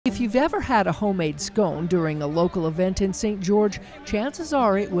If you've ever had a homemade scone during a local event in St. George, chances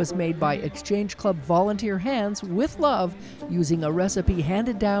are it was made by Exchange Club volunteer hands with love, using a recipe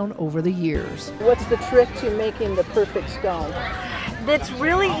handed down over the years. What's the trick to making the perfect scone? It's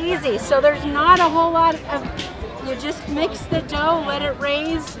really easy. So there's not a whole lot of, you just mix the dough, let it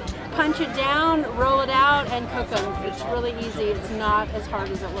raise, punch it down, roll it out, and cook them. It's really easy. It's not as hard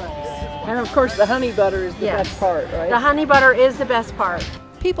as it looks. And of course the honey butter is the best part, right? The honey butter is the best part.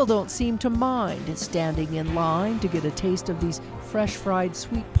 People don't seem to mind standing in line to get a taste of these fresh fried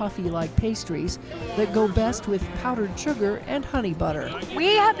sweet puffy-like pastries that go best with powdered sugar and honey butter.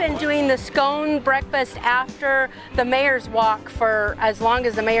 We have been doing the scone breakfast after the Mayor's Walk for as long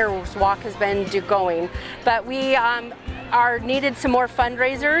as the Mayor's Walk has been going. But we needed some more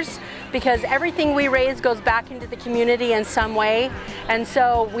fundraisers because everything we raise goes back into the community in some way. And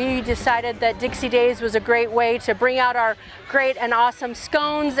so we decided that Dixie Days was a great way to bring out our great and awesome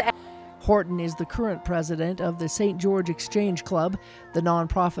scones. Horton is the current president of the St. George Exchange Club. The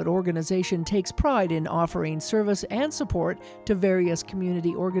nonprofit organization takes pride in offering service and support to various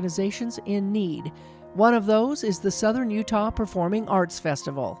community organizations in need. One of those is the Southern Utah Performing Arts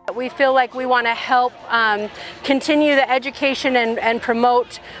Festival. We feel like we want to help continue the education and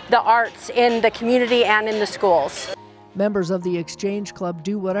promote the arts in the community and in the schools. Members of the Exchange Club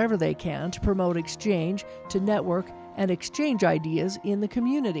do whatever they can to promote exchange, to network, and exchange ideas in the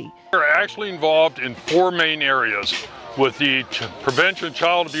community. We're actually involved in 4 main areas, with the prevention of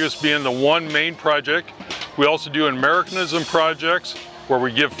child abuse being the one main project. We also do Americanism projects, where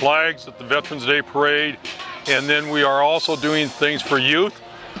we give flags at the Veterans Day Parade, and then we are also doing things for youth,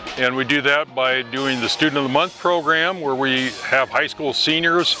 and we do that by doing the Student of the Month program, where we have high school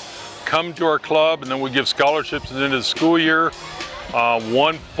seniors come to our club, and then we give scholarships at the end of the school year,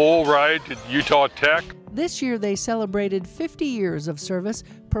 one full ride to Utah Tech. This year they celebrated 50 years of service,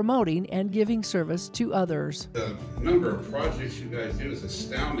 promoting and giving service to others. The number of projects you guys do is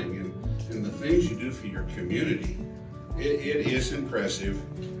astounding, and the things you do for your community. It is impressive,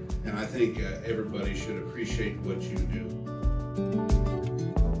 and I think everybody should appreciate what you do.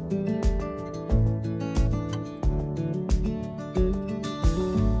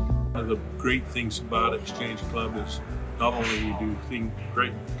 One of the great things about Exchange Club is not only we do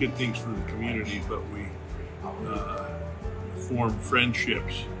good things for the community, but we form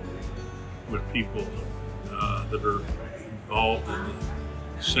friendships with people that are involved in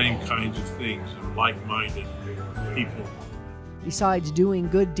the same kinds of things and like-minded people. Besides doing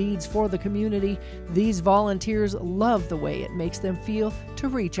good deeds for the community, these volunteers love the way it makes them feel to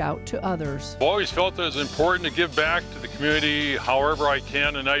reach out to others. I've always felt that it's important to give back to the community however I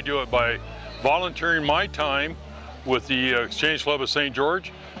can, and I do it by volunteering my time with the Exchange Club of St.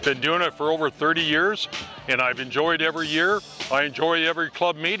 George. Been doing it for over 30 years, and I've enjoyed every year. I enjoy every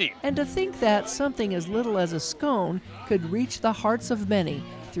club meeting. And to think that something as little as a scone could reach the hearts of many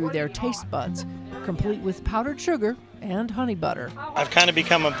through their taste buds, complete with powdered sugar and honey butter. I've kind of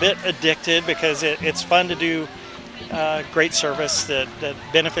become a bit addicted because it's fun to do great service that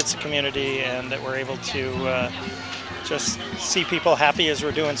benefits the community, and that we're able to just see people happy as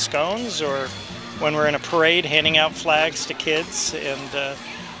we're doing scones, or when we're in a parade handing out flags to kids, and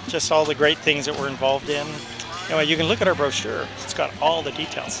just all the great things that we're involved in. Anyway, you can look at our brochure. It's got all the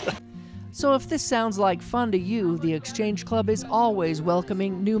details. So if this sounds like fun to you, the Exchange Club is always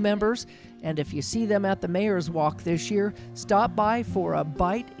welcoming new members. And if you see them at the Mayor's Walk this year, stop by for a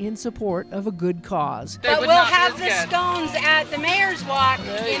bite in support of a good cause. But we'll have the scones at the Mayor's Walk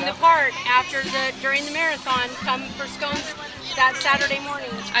in the park during the marathon. Come for scones that Saturday morning.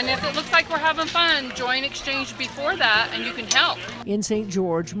 And if it looks like we're having fun, join Exchange before that and you can help. In St.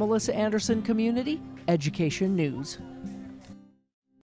 George, Melissa Anderson, Community Education News.